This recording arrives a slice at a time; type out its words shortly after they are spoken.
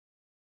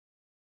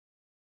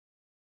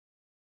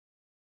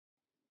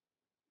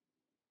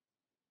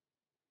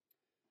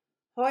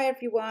Hi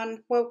everyone,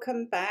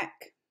 welcome back.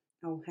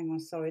 Oh, hang on,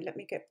 sorry, let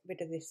me get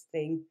rid of this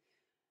thing.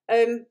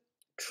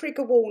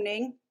 Trigger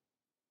warning.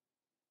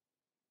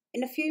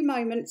 In a few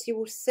moments you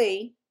will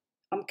see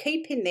I'm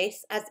keeping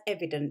this as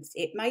evidence.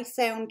 It may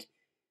sound,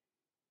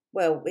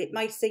 well, it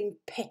may seem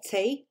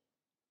petty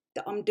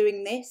that I'm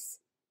doing this,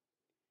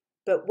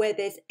 but where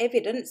there's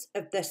evidence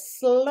of the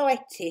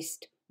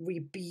slightest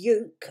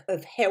rebuke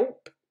of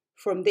help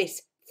from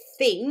this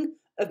thing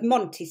of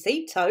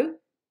Montecito,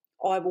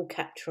 I will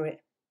capture it.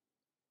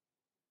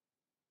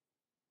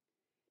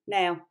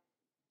 Now,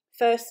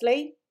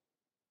 firstly,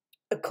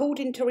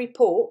 according to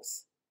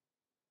reports,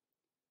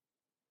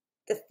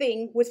 the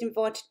thing was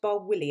invited by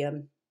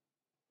William.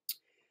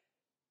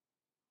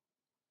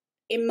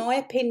 In my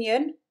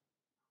opinion,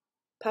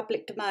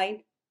 public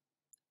domain,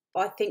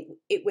 I think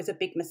it was a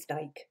big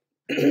mistake.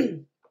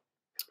 The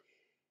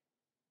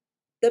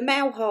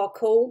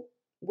MeghanMarkle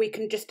we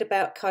can just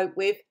about cope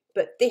with,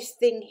 but this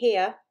thing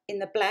here in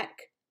the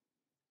black,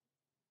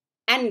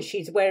 and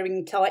she's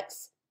wearing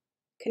tights,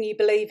 can you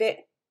believe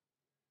it?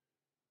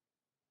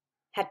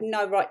 Had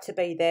no right to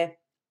be there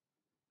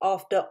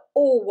after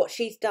all what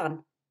she's done.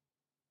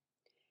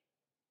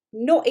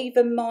 Not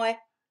even my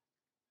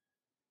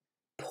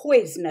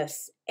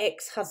poisonous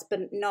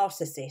ex-husband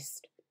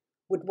narcissist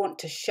would want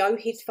to show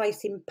his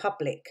face in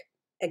public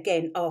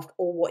again after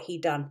all what he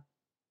done.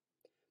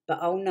 But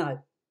oh no,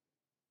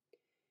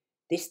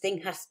 this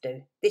thing has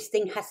to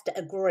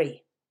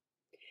agree.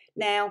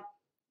 Now,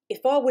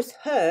 if I was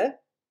her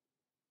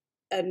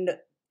and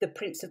the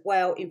Prince of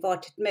Wales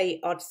invited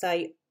me, I'd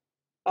say,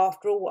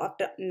 after all what I've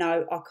done,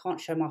 no, I can't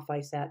show my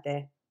face out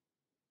there.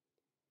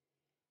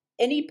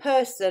 Any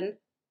person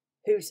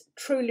who's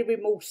truly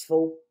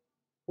remorseful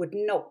would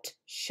not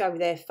show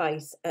their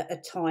face at a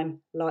time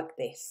like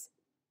this.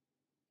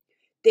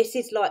 This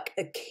is like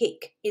a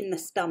kick in the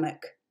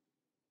stomach.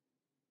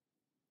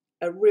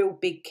 A real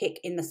big kick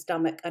in the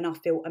stomach, and I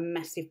feel a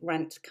massive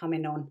rant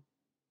coming on.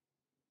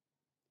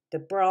 The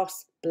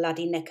brass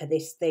bloody neck of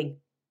this thing.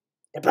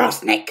 The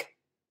brass neck!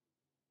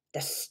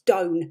 The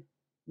stone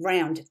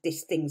round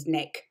this thing's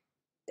neck.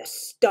 The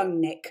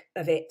stone neck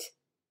of it.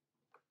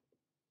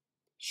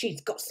 She's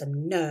got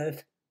some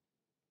nerve.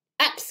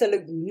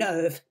 Absolute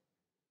nerve.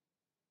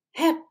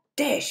 How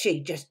dare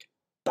she just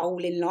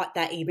bowl in like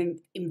that, even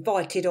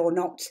invited or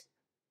not?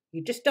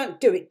 You just don't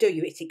do it, do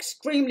you? It's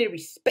extremely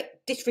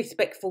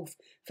disrespectful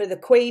for the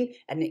Queen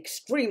and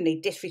extremely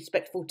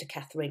disrespectful to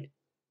Catherine.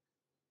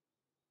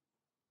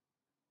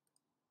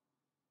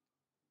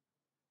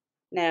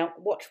 Now,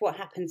 watch what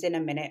happens in a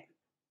minute.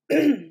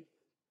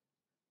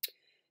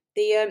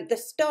 The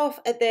staff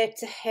are there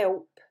to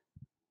help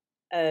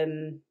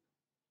the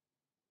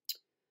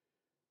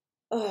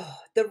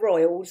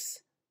royals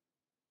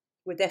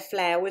with their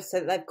flowers so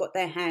that they've got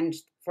their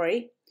hands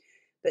free.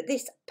 But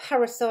this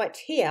parasite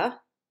here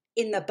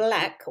in the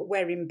black,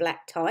 wearing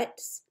black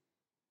tights,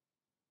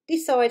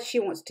 decides she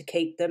wants to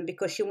keep them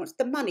because she wants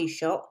the money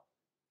shot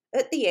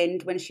at the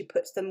end when she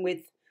puts them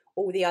with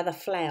all the other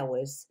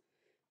flowers.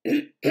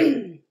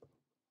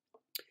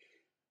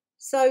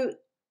 So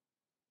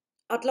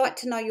I'd like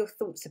to know your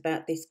thoughts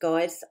about this,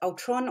 guys. I'll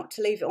try not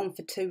to leave it on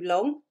for too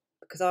long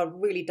because I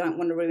really don't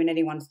want to ruin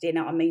anyone's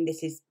dinner. I mean,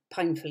 this is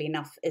painful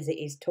enough as it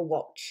is to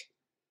watch,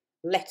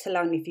 let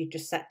alone if you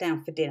just sat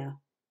down for dinner.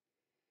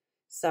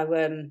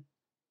 So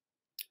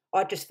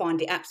I just find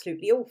it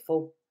absolutely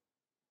awful.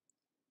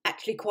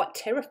 Actually quite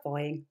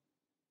terrifying.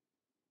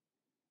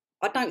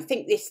 I don't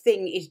think this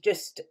thing is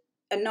just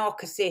a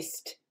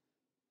narcissist,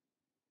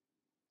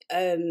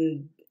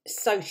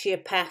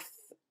 sociopath,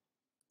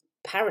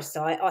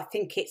 parasite. I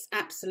think it's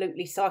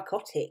absolutely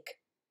psychotic.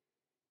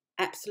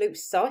 Absolute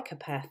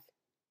psychopath.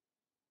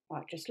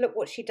 Right, just look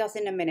what she does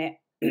in a minute.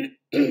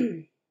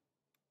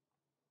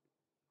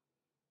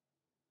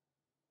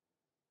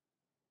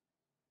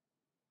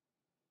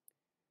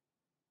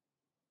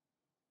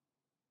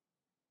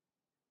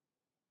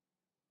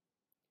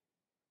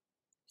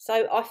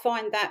 So I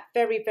find that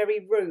very,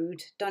 very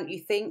rude, don't you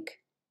think?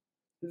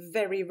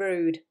 Very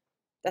rude.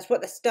 That's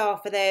what the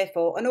staff are there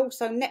for. And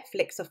also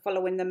Netflix are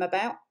following them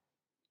about.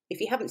 If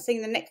you haven't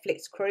seen the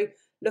Netflix crew,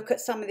 look at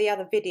some of the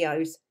other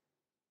videos.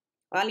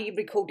 I only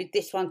recorded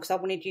this one because I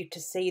wanted you to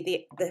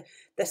see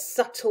the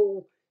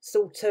subtle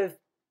sort of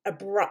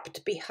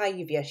abrupt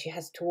behaviour she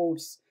has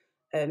towards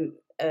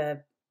the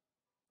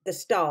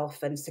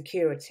staff and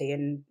security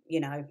and, you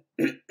know,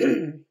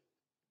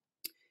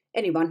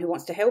 anyone who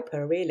wants to help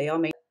her, really. I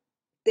mean,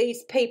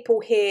 these people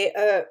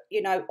here,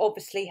 you know,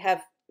 obviously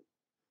have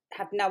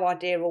no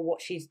idea of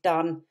what she's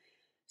done.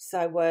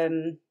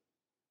 So,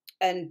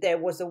 and there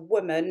was a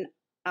woman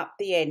up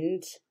the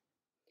end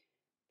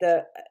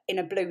that in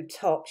a blue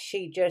top,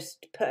 she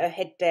just put her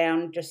head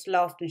down, just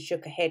laughed and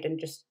shook her head and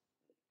just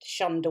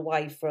shunned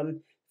away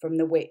from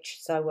the witch.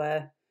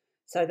 So,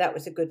 so that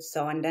was a good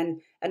sign.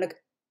 And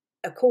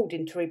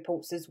according to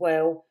reports as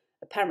well,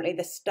 apparently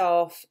the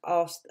staff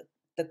asked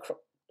the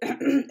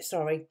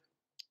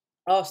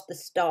asked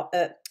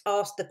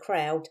the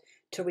crowd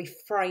to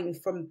refrain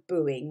from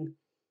booing,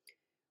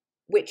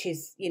 which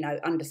is, you know,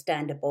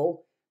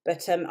 understandable.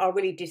 But I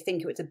really did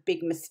think it was a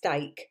big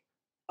mistake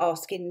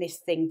asking this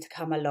thing to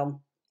come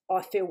along.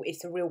 I feel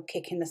it's a real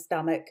kick in the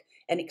stomach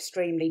and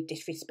extremely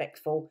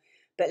disrespectful.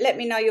 But let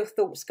me know your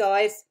thoughts,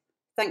 guys.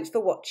 Thanks for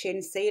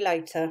watching. See you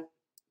later.